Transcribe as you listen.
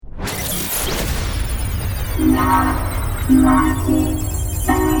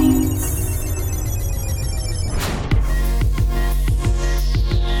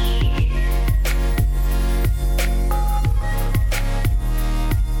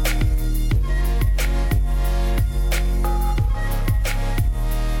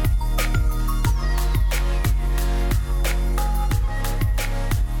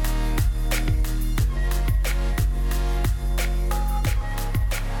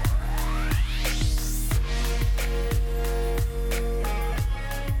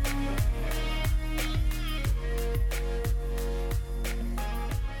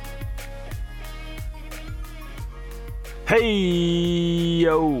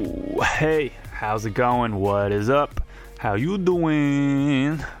Hey, how's it going? What is up? How you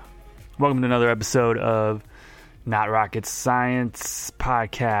doing? Welcome to another episode of Not Rocket Science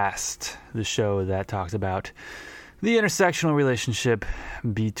Podcast, the show that talks about the intersectional relationship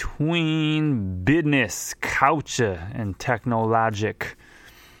between business, culture, and technologic.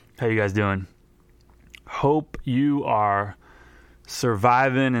 How you guys doing? Hope you are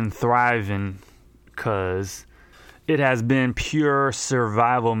surviving and thriving, because it has been pure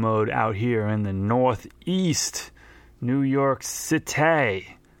survival mode out here in the Northeast, New York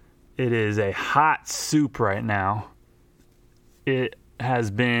City. It is a hot soup right now. It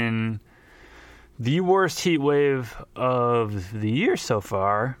has been the worst heat wave of the year so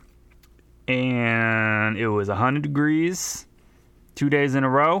far, and it was 100 degrees 2 days in a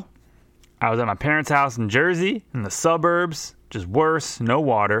row. I was at my parents' house in Jersey, in the suburbs, just worse, no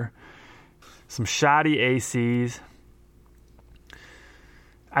water, some shoddy ACs.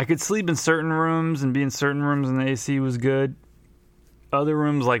 I could sleep in certain rooms and be in certain rooms and the AC was good. Other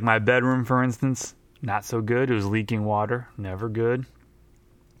rooms, like my bedroom, for instance, not so good. It was leaking water. Never good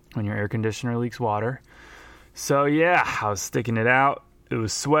when your air conditioner leaks water. So, yeah, I was sticking it out. It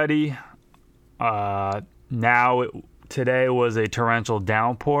was sweaty. Today was a torrential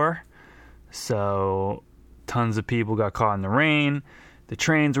downpour. So, tons of people got caught in the rain. The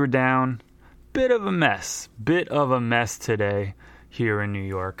trains were down. Bit of a mess today here in New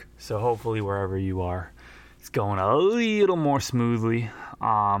York. So hopefully wherever you are, it's going a little more smoothly.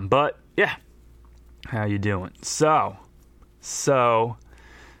 But yeah, how you doing? So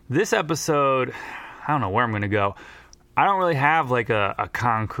this episode, I don't know where I'm going to go. I don't really have like a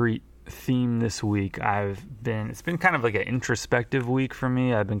concrete theme this week. It's been kind of like an introspective week for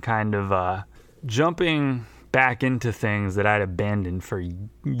me. I've been kind of jumping back into things that I'd abandoned for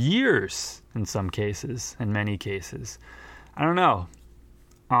years in some cases, in many cases. I don't know.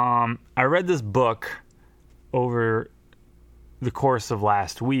 I read this book over the course of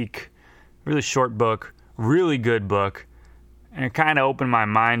last week. Really short book, really good book. And it kind of opened my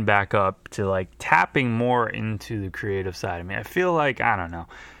mind back up to like tapping more into the creative side of me. I feel like, I don't know,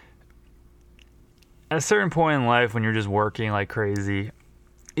 at a certain point in life when you're just working like crazy,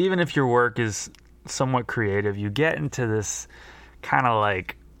 even if your work is somewhat creative, you get into this kind of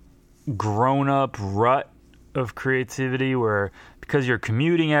like grown-up rut of creativity where, because you're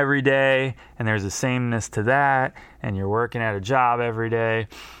commuting every day and there's a sameness to that, and you're working at a job every day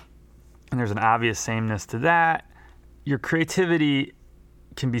and there's an obvious sameness to that, your creativity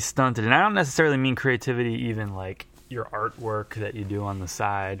can be stunted. And I don't necessarily mean creativity even like your artwork that you do on the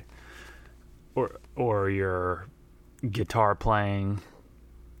side or your guitar playing,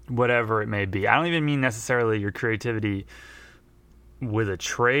 whatever it may be. I don't even mean necessarily your creativity with a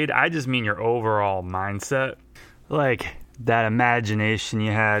trade. I just mean your overall mindset. Like that imagination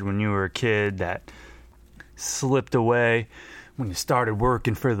you had when you were a kid that slipped away when you started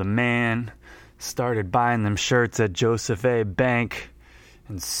working for the man, started buying them shirts at Joseph A. Bank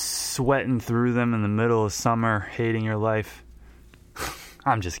and sweating through them in the middle of summer, hating your life.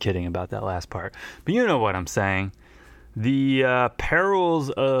 I'm just kidding about that last part. But you know what I'm saying. The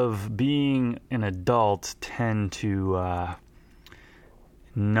perils of being an adult tend to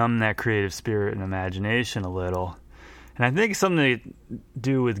numb that creative spirit and imagination a little. And I think it's something to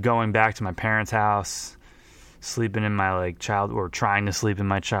do with going back to my parents' house, sleeping in my trying to sleep in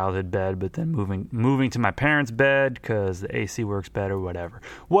my childhood bed, but then moving to my parents' bed because the AC works better, whatever.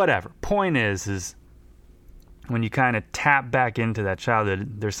 Point is when you kind of tap back into that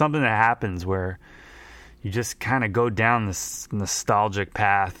childhood, there's something that happens where you just kind of go down this nostalgic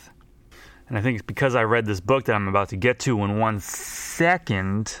path. And I think it's because I read this book that I'm about to get to in 1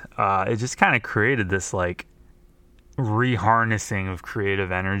 second, it just kind of created this like reharnessing of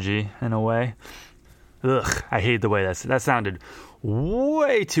creative energy in a way. Ugh, I hate the way that sounded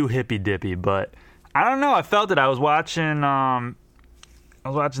way too hippy-dippy, but I don't know. I felt it. I was watching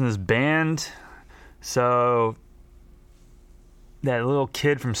this band. So that little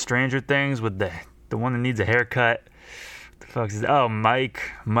kid from Stranger Things with the the one that needs a haircut. The fuck is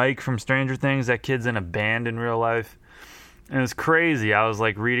Mike from Stranger Things. That kid's in a band in real life, and it's crazy. I was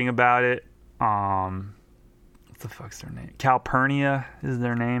like reading about it. What the fuck's their name? Calpurnia is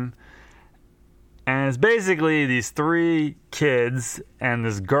their name, and it's basically these 3 kids and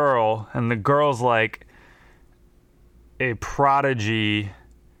this girl, and the girl's like a prodigy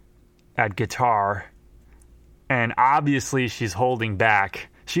at guitar, and obviously she's holding back.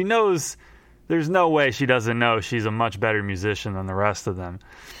 She knows. There's no way she doesn't know she's a much better musician than the rest of them.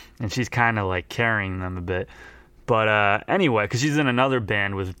 And she's kind of like carrying them a bit. But anyway, because she's in another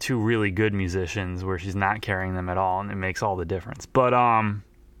band with 2 really good musicians where she's not carrying them at all, and it makes all the difference. But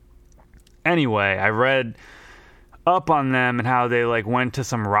anyway, I read up on them and how they like went to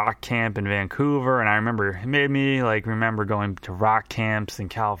some rock camp in Vancouver. And I remember it made me like remember going to rock camps in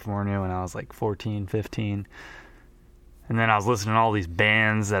California when I was like 14, 15. And then I was listening to all these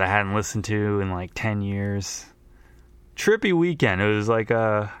bands that I hadn't listened to in like 10 years. Trippy weekend. It was like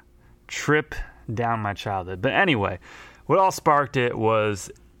a trip down my childhood. But anyway, what all sparked it was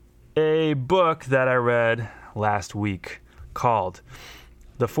a book that I read last week called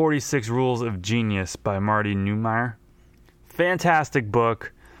The 46 Rules of Genius by Marty Neumeier. Fantastic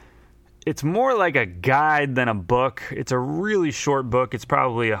book. It's more like a guide than a book. It's a really short book. It's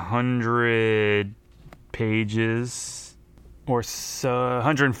probably 100 pages. Or so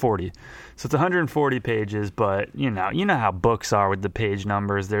 140. So it's 140 pages, but you know how books are with the page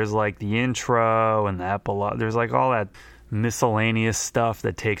numbers. There's like the intro and the epilogue. There's like all that miscellaneous stuff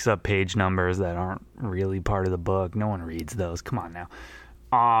that takes up page numbers that aren't really part of the book. No one reads those. Come on now.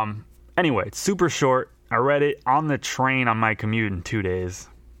 Anyway, it's super short. I read it on the train on my commute in 2 days.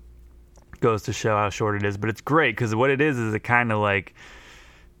 Goes to show how short it is, but it's great because what it is it kind of like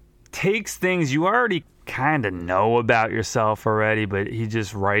takes things you already kind of know about yourself already, but he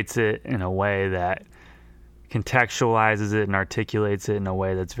just writes it in a way that contextualizes it and articulates it in a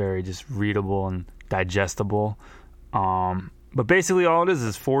way that's very just readable and digestible. But basically all it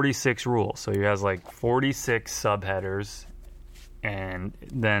is 46 rules. So he has like 46 subheaders and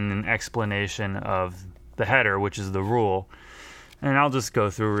then an explanation of the header, which is the rule. And I'll just go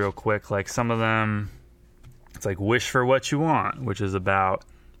through real quick. Like some of them, it's like wish for what you want, which is about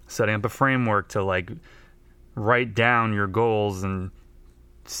setting up a framework to like write down your goals and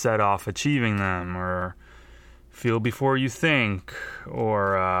set off achieving them, or feel before you think,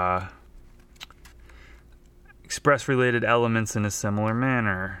 or express related elements in a similar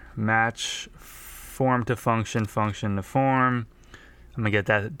manner, match form to function, function to form. I'm gonna get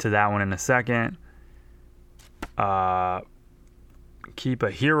to that one in a second. Keep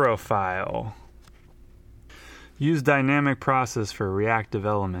a hero file. Use dynamic process for reactive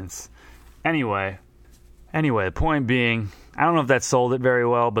elements. Anyway, the point being, I don't know if that sold it very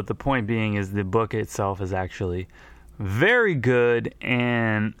well, but the point being is the book itself is actually very good,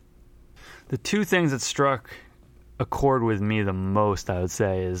 and the 2 things that struck a chord with me the most, I would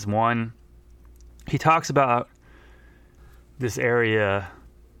say, is one, he talks about this area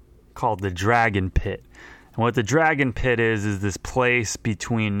called the Dragon Pit. And what the Dragon Pit is this place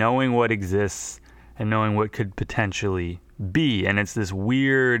between knowing what exists and knowing what could potentially be. And it's this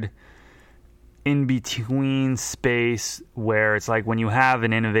weird in-between space where it's like when you have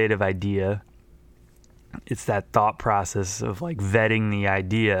an innovative idea, it's that thought process of like vetting the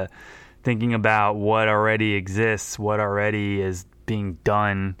idea, thinking about what already exists, what already is being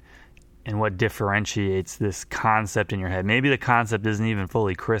done, and what differentiates this concept in your head. Maybe the concept isn't even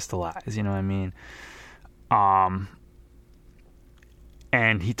fully crystallized, you know what I mean?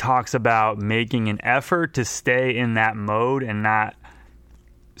 And he talks about making an effort to stay in that mode and not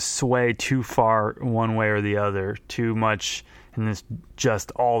sway too far one way or the other, too much in this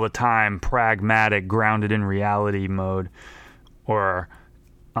just all the time pragmatic, grounded in reality mode, or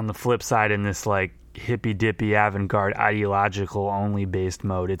on the flip side in this like hippy dippy avant-garde ideological only based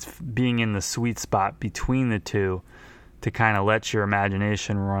mode. It's being in the sweet spot between the two to kind of let your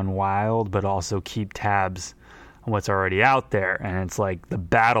imagination run wild but also keep tabs on what's already out there. And it's like the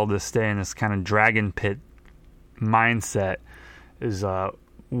battle to stay in this kind of dragon pit mindset is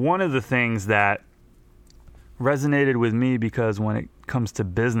one of the things that resonated with me, because when it comes to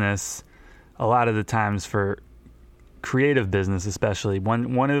business, a lot of the times for creative business especially,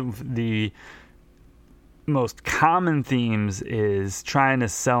 one of the most common themes is trying to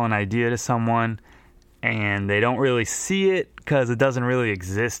sell an idea to someone and they don't really see it because it doesn't really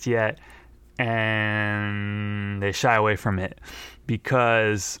exist yet, and they shy away from it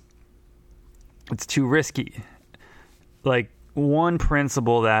because it's too risky. Like, one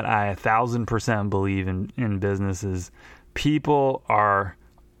principle that I 1,000% believe in business is people are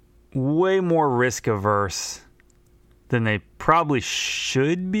way more risk averse than they probably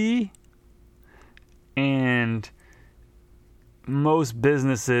should be. And most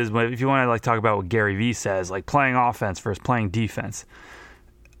businesses, if you want to like talk about what Gary Vee says, like playing offense versus playing defense,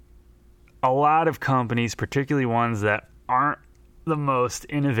 a lot of companies, particularly ones that aren't the most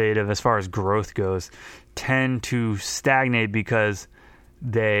innovative as far as growth goes, tend to stagnate because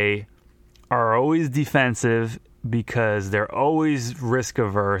they are always defensive, because they're always risk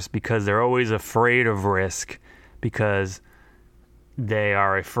averse, because they're always afraid of risk, because they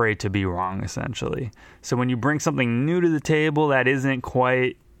are afraid to be wrong, essentially. So when you bring something new to the table that isn't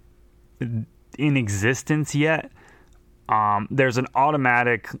quite in existence yet, there's an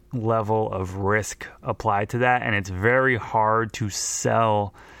automatic level of risk applied to that, and it's very hard to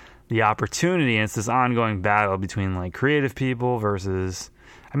sell the opportunity. And it's this ongoing battle between like creative people versus,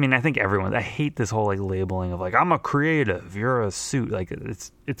 I mean, I think I hate this whole like labeling of like, I'm a creative, you're a suit. Like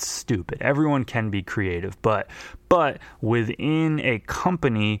it's stupid. Everyone can be creative, but within a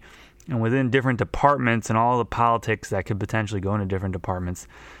company and within different departments and all the politics that could potentially go into different departments,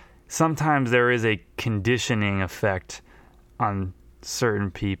 sometimes there is a conditioning effect on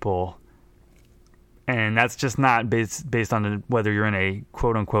certain people, and that's just not based on whether you're in a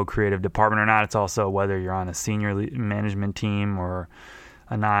quote-unquote creative department or not. It's also whether you're on a senior management team or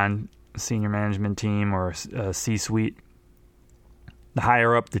a non-senior management team or a C-suite. The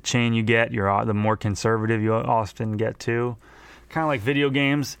higher up the chain you get, the more conservative you often get too. Kind of like video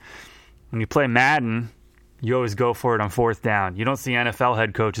games. When you play Madden, you always go for it on fourth down. You don't see NFL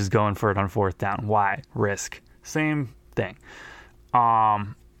head coaches going for it on fourth down. Why? Risk. Same thing.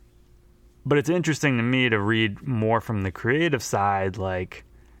 But it's interesting to me to read more from the creative side, like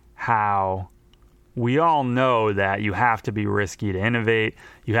how we all know that you have to be risky to innovate.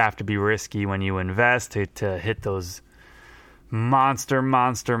 You have to be risky when you invest to hit those monster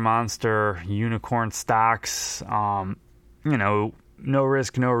unicorn stocks. No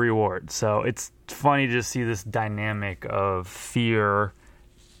risk, no reward. So it's funny to see this dynamic of fear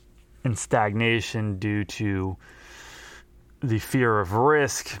and stagnation due to the fear of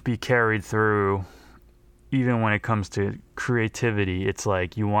risk be carried through. Even when it comes to creativity, it's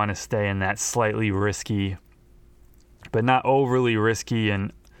like you want to stay in that slightly risky, but not overly risky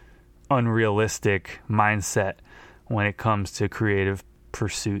and unrealistic mindset when it comes to creative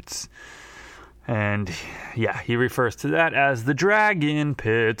pursuits. And yeah, he refers to that as the dragon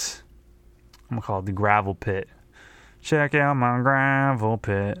pit. I'm going to call it the gravel pit. Check out my gravel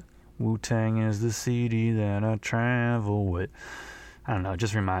pit. Wu-Tang is the CD that I travel with. I don't know, it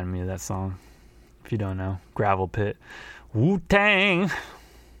just reminded me of that song. If you don't know, Gravel Pit. Wu-Tang,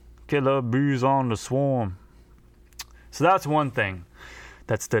 killer bees on the swarm. So that's one thing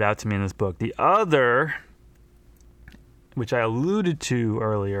that stood out to me in this book. The other, which I alluded to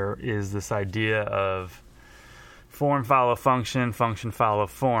earlier, is this idea of form follow function, function follow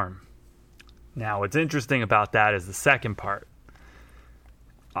form. Now, what's interesting about that is the second part.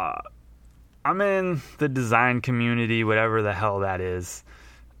 I'm in the design community, whatever the hell that is.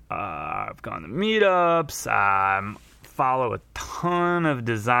 I've gone to meetups. I follow a ton of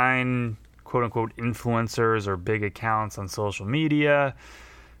design, quote-unquote, influencers or big accounts on social media.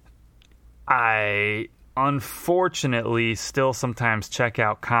 I, unfortunately, still sometimes check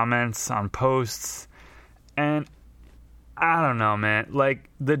out comments on posts. And I don't know, man. Like,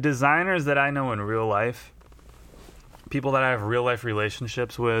 the designers that I know in real life, people that I have real-life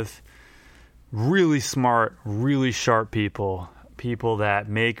relationships with, really smart, really sharp people that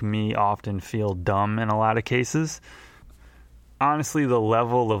make me often feel dumb in a lot of cases. Honestly, the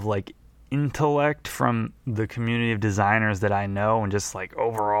level of like intellect from the community of designers that I know and just like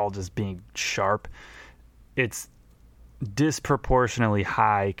overall just being sharp, it's disproportionately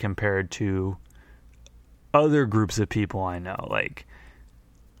high compared to other groups of people I know. Like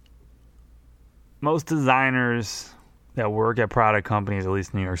most designers that work at product companies, at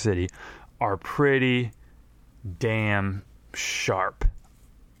least in New York City, are pretty damn sharp.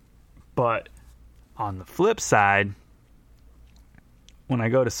 But on the flip side, when I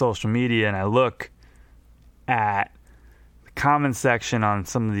go to social media and I look at the comment section on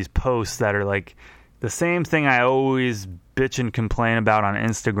some of these posts that are like the same thing I always bitch and complain about on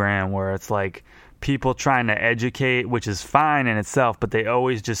Instagram, where it's like people trying to educate, which is fine in itself, but they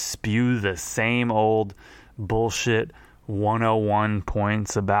always just spew the same old bullshit 101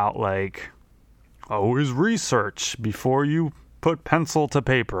 points about like always research before you put pencil to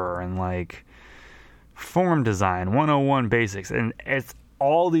paper and like form design 101 basics. And it's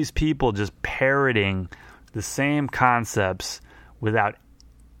all these people just parroting the same concepts without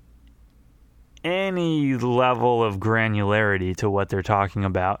any level of granularity to what they're talking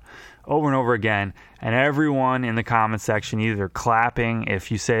about over and over again, and everyone in the comment section either clapping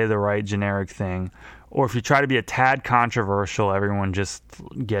if you say the right generic thing, or if you try to be a tad controversial, everyone just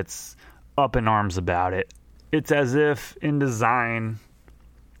gets up in arms about it. It's as if in design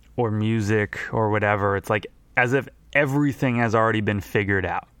or music or whatever, it's like as if everything has already been figured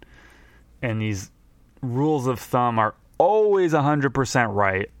out. And these rules of thumb are always 100%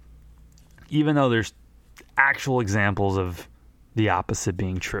 right, even though there's actual examples of the opposite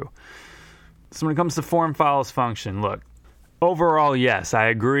being true. So when it comes to form follows function, look, overall, yes, I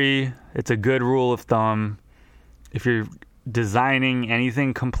agree. It's a good rule of thumb. If you're designing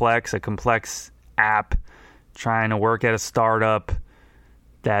anything complex, a complex app, trying to work at a startup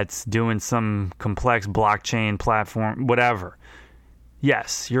that's doing some complex blockchain platform, whatever,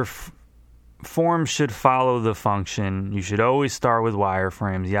 yes, your form should follow the function. You should always start with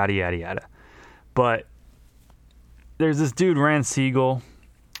wireframes, yada, yada, yada. But there's this dude, Rand Siegel,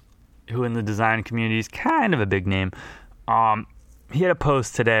 who in the design community is kind of a big name. He had a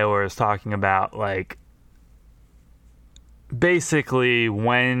post today where he was talking about, like, basically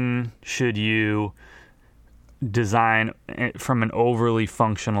when should you design from an overly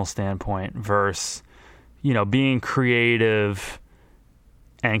functional standpoint versus, being creative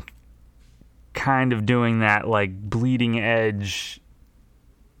and kind of doing that, like, bleeding edge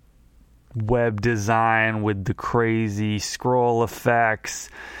web design with the crazy scroll effects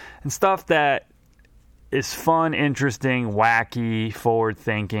and stuff that is fun, interesting, wacky,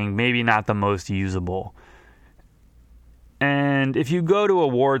 forward-thinking, maybe not the most usable. And if you go to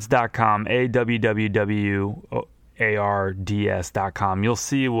awards.com, awwwards.com, you'll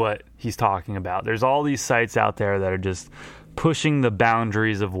see what he's talking about. There's all these sites out there that are just pushing the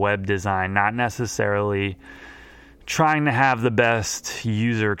boundaries of web design, not necessarily trying to have the best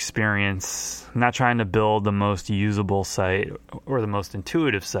user experience, not trying to build the most usable site or the most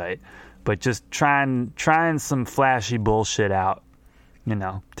intuitive site, but just trying some flashy bullshit out,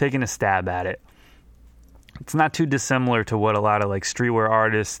 taking a stab at it. It's not too dissimilar to what a lot of like streetwear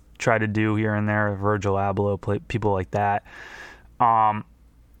artists try to do here and there, Virgil Abloh, people like that. And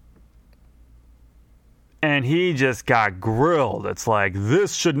he just got grilled. It's like,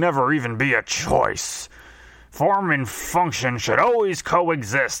 this should never even be a choice. Form and function should always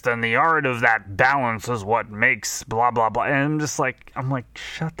coexist, and the art of that balance is what makes blah, blah, blah. And I'm like,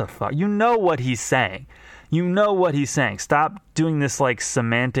 shut the fuck. You know what he's saying. Stop doing this, like,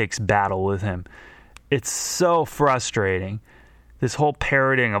 semantics battle with him. It's so frustrating. This whole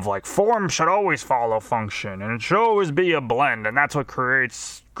parroting of, like, form should always follow function, and it should always be a blend, and that's what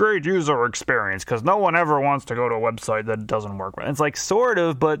creates great user experience, because no one ever wants to go to a website that doesn't work. It's like, sort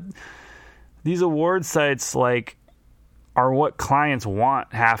of, but these award sites, like, are what clients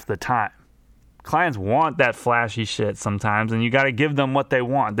want half the time. Clients want that flashy shit sometimes, and you got to give them what they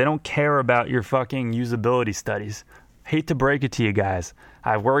want. They don't care about your fucking usability studies. Hate to break it to you guys.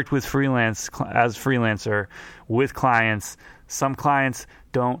 I've worked with freelancer with clients. Some clients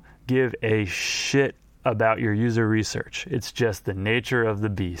don't give a shit about your user research. It's just the nature of the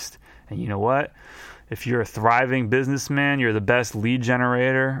beast. And you know what? If you're a thriving businessman, you're the best lead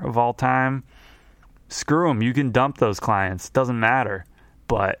generator of all time, screw them. You can dump those clients. Doesn't matter.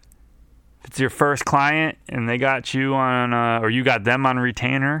 But if it's your first client and they got you on, or you got them on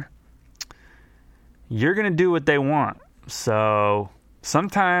retainer, you're going to do what they want. So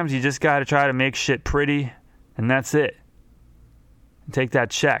sometimes you just got to try to make shit pretty, and that's it. Take that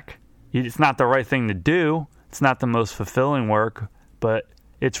check. It's not the right thing to do. It's not the most fulfilling work, but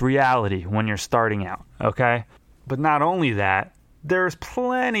it's reality when you're starting out, okay? But not only that, there's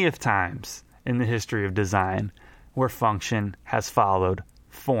plenty of times in the history of design where function has followed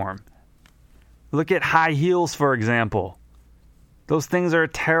form. Look at high heels, for example. Those things are a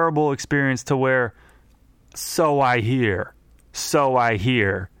terrible experience to wear. So I hear.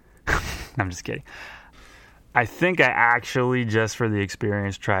 I'm just kidding. I think I actually, just for the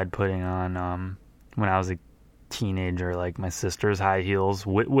experience, tried putting on, when I was a teenager, like my sister's high heels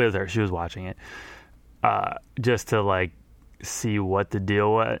with her. She was watching it. Just to, like, see what the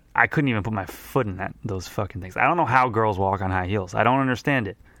deal was. I couldn't even put my foot in those fucking things. I don't know how girls walk on high heels. I don't understand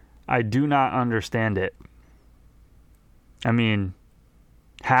it. I do not understand it. I mean,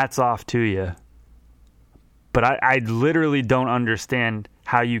 hats off to you. But I literally don't understand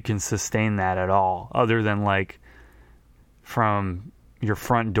how you can sustain that at all, other than, like, from your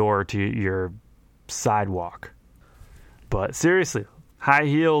front door to your sidewalk. But seriously, high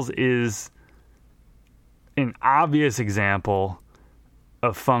heels is an obvious example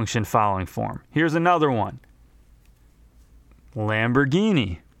of function following form. Here's another one.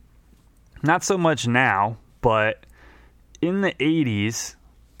 Lamborghini. Not so much now, but in the 80s,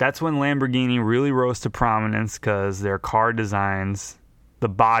 that's when Lamborghini really rose to prominence because their car designs, the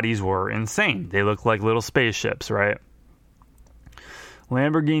bodies were insane. They looked like little spaceships, right?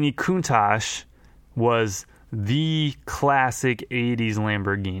 Lamborghini Countach was the classic 80s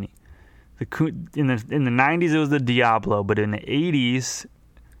Lamborghini. In the 90s, it was the Diablo, but in the 80s,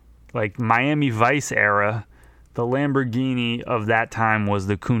 like Miami Vice era, the Lamborghini of that time was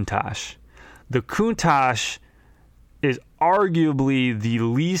the Countach. The Countach is arguably the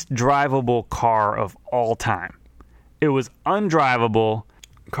least drivable car of all time. It was undrivable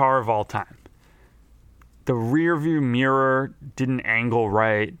car of all time. The rear view mirror didn't angle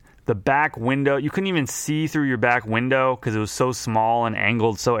right. The back window, you couldn't even see through your back window because it was so small and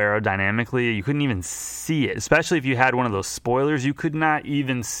angled so aerodynamically. You couldn't even see it, especially if you had one of those spoilers. You could not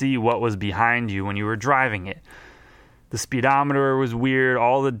even see what was behind you when you were driving it. The speedometer was weird.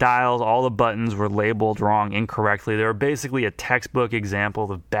 All the dials, all the buttons were labeled wrong, incorrectly. They were basically a textbook example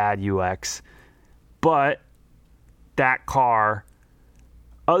of bad UX. But that car,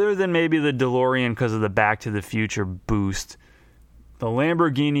 other than maybe the DeLorean because of the Back to the Future boost, the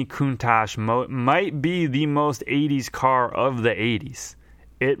Lamborghini Countach might be the most 80s car of the 80s.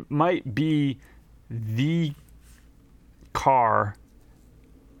 It might be the car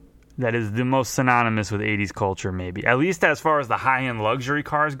that is the most synonymous with 80s culture, maybe. At least as far as the high-end luxury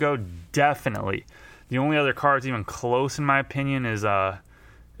cars go, definitely. The only other car that's even close, in my opinion, is like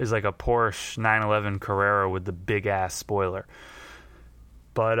a Porsche 911 Carrera with the big-ass spoiler.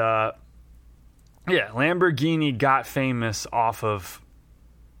 But, yeah, Lamborghini got famous off of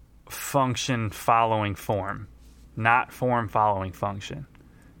function following form, not form following function.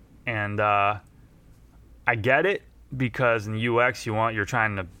 And I get it, because in UX you're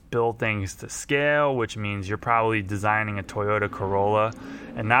trying to build things to scale, which means you're probably designing a Toyota Corolla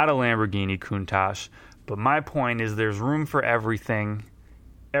and not a Lamborghini Countach. But my point is there's room for everything.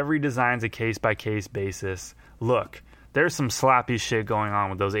 Every design's a case-by-case basis. Look, there's some sloppy shit going on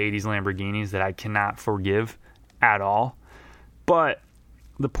with those 80s Lamborghinis that I cannot forgive at all. But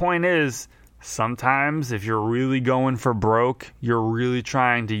the point is, sometimes if you're really going for broke, you're really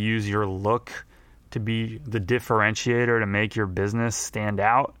trying to use your look to be the differentiator to make your business stand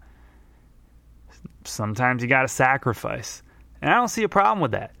out, sometimes you got to sacrifice. And I don't see a problem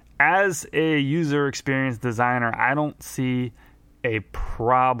with that. As a user experience designer, I don't see a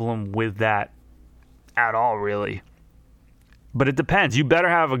problem with that at all, really. But it depends. You better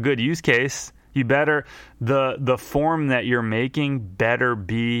have a good use case. You better, the form that you're making better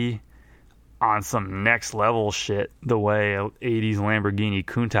be on some next level shit the way a 80s Lamborghini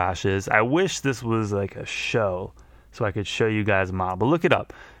Countach is. I wish this was like a show so I could show you guys a model. But look it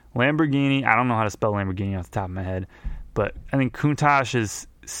up. Lamborghini, I don't know how to spell Lamborghini off the top of my head, but I think Countach is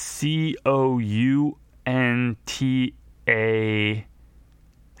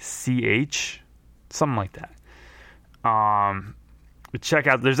Countach, something like that. But check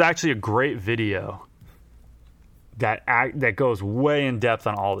out, there's actually a great video that goes way in depth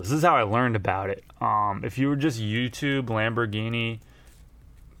on all this. This is how I learned about it. If you were just YouTube Lamborghini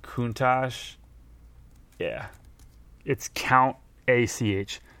Countach, yeah, it's Count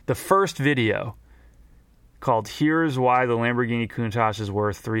ACH. The first video called "Here's Why the Lamborghini Countach is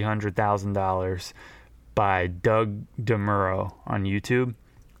Worth $300,000" by Doug DeMuro on YouTube.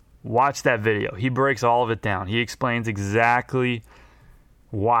 Watch that video. He breaks all of it down. He explains exactly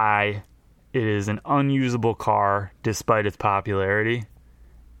why it is an unusable car despite its popularity.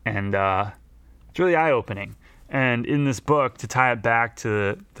 And it's really eye-opening. And in this book, to tie it back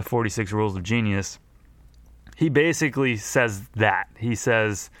to the 46 Rules of Genius, he basically says that. He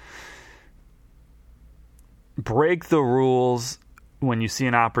says, break the rules when you see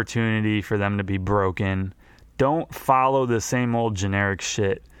an opportunity for them to be broken. Don't follow the same old generic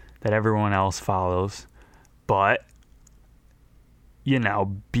shit that everyone else follows. But,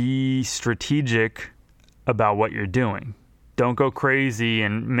 be strategic about what you're doing. Don't go crazy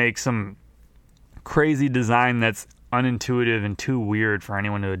and make some crazy design that's unintuitive and too weird for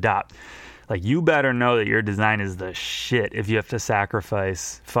anyone to adopt. Like, you better know that your design is the shit if you have to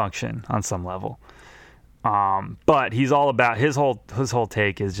sacrifice function on some level. But he's all about, his whole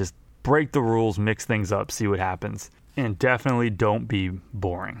take is just break the rules, mix things up, see what happens. And definitely don't be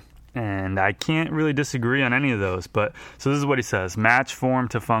boring. And I can't really disagree on any of those. But so this is what he says: match form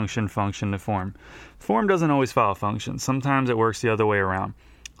to function, function to form. Form doesn't always follow function. Sometimes it works the other way around.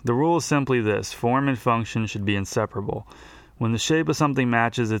 The rule is simply this: form and function should be inseparable. When the shape of something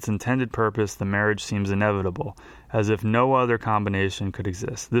matches its intended purpose, the marriage seems inevitable, as if no other combination could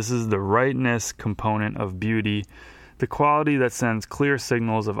exist. This is the rightness component of beauty, the quality that sends clear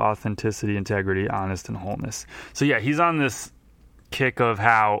signals of authenticity, integrity, honest, and wholeness. So yeah, he's on this kick of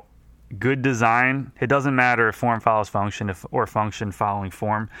how good design, it doesn't matter if form follows function or function following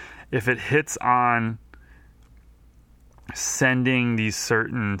form. If it hits on sending these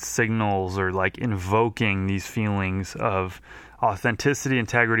certain signals or like invoking these feelings of authenticity,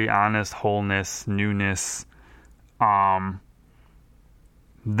 integrity, honest, wholeness, newness,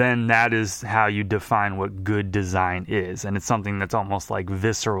 then that is how you define what good design is. And it's something that's almost like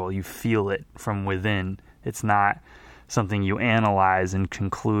visceral. You feel it from within. It's not something you analyze and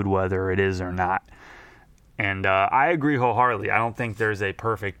conclude whether it is or not. And I agree wholeheartedly. I don't think there's a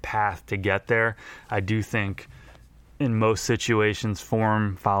perfect path to get there. I do think in most situations,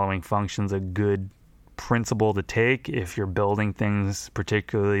 form following function's a good principle to take if you're building things,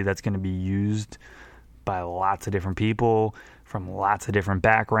 particularly that's going to be used by lots of different people from lots of different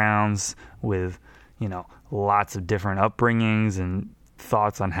backgrounds with, lots of different upbringings and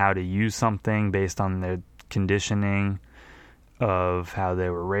thoughts on how to use something based on their conditioning of how they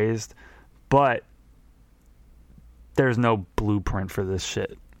were raised. But there's no blueprint for this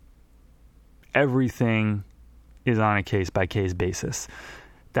shit. Everything is on a case-by-case basis.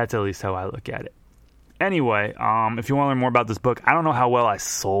 That's at least how I look at it. Anyway, if you want to learn more about this book, I don't know how well I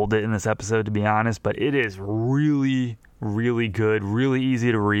sold it in this episode, to be honest, but it is really, really good, really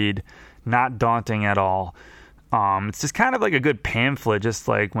easy to read, not daunting at all. It's just kind of like a good pamphlet, just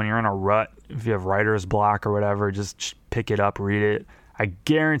like when you're in a rut, if you have writer's block or whatever, just pick it up, read it. I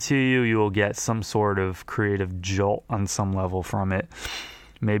guarantee you will get some sort of creative jolt on some level from it.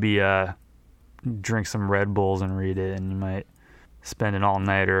 Maybe drink some Red Bulls and read it, and you might spend an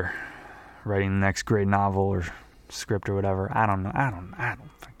all-nighter writing the next great novel or script or whatever. I don't know. I don't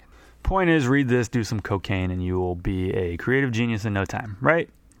think. Point is, read this, do some cocaine, and you will be a creative genius in no time. Right?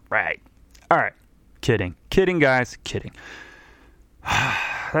 Right. All right. Kidding, guys. Kidding.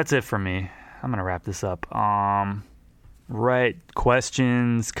 That's it for me. I'm going to wrap this up. Right.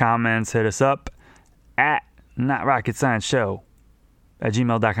 Questions, comments, hit us up at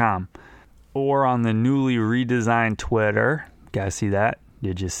notrocketscienceshow@gmail.com or on the newly redesigned Twitter. Guys see that?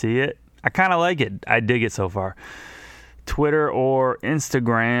 Did you see it? I kind of like it. I dig it so far. Twitter or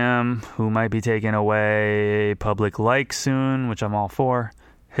Instagram, who might be taking away public like soon, which I'm all for.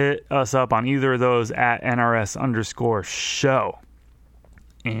 Hit us up on either of those at NRS_show.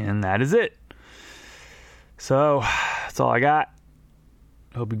 And that is it. So, that's all I got.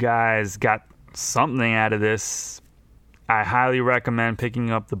 Hope you guys got something out of this. I highly recommend picking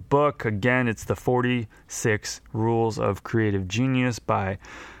up the book. Again, it's the 46 Rules of Creative Genius by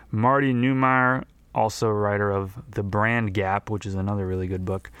Marty Neumeier, also writer of The Brand Gap, which is another really good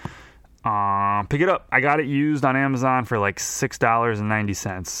book. Pick it up. I got it used on Amazon for like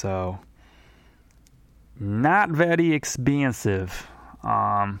 $6.90, so not very expensive.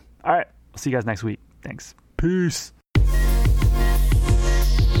 All right, I'll see you guys next week. Thanks. Peace.